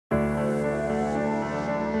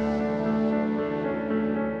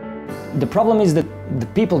The problem is that the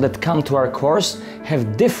people that come to our course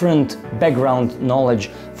have different background knowledge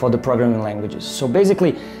for the programming languages. So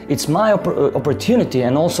basically, it's my opportunity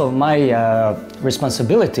and also my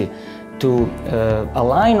responsibility to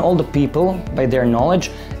align all the people by their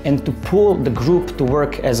knowledge and to pull the group to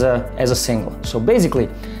work as a single. So basically,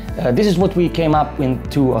 this is what we came up in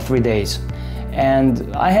 2 or 3 days.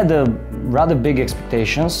 And I had rather big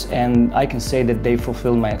expectations, and I can say that they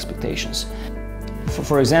fulfilled my expectations.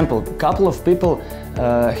 For example, a couple of people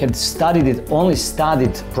had only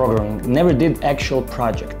studied programming, never did actual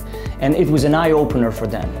project. And it was an eye-opener for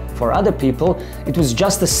them. For other people, it was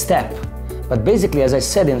just a step. But basically, as I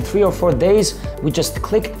said, in 3 or 4 days, we just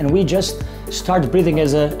clicked and we just started breathing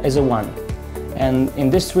as a one. And in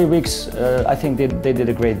these 3 weeks, I think they did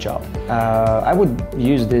a great job. I would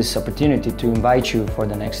use this opportunity to invite you for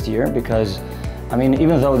the next year because, I mean,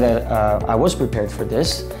 even though that I was prepared for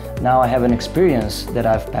this, now I have an experience that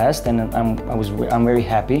I've passed, and I'm very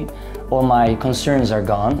happy. All my concerns are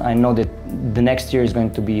gone. I know that the next year is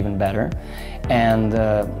going to be even better. And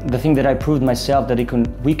the thing that I proved myself that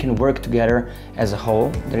we can work together as a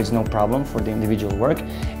whole. There is no problem for the individual work.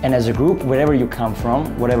 And as a group, wherever you come from,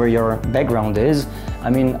 whatever your background is,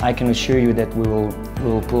 I mean, I can assure you that we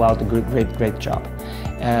will pull out a great job.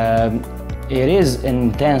 It is an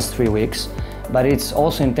intense 3 weeks. But it's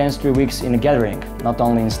also intense 3 weeks in a gathering, not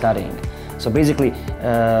only in studying. So basically,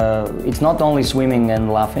 it's not only swimming and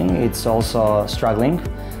laughing, it's also struggling.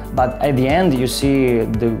 But at the end, you see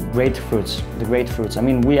the great fruits. I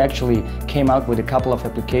mean, we actually came out with a couple of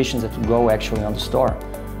applications that will go actually on the store.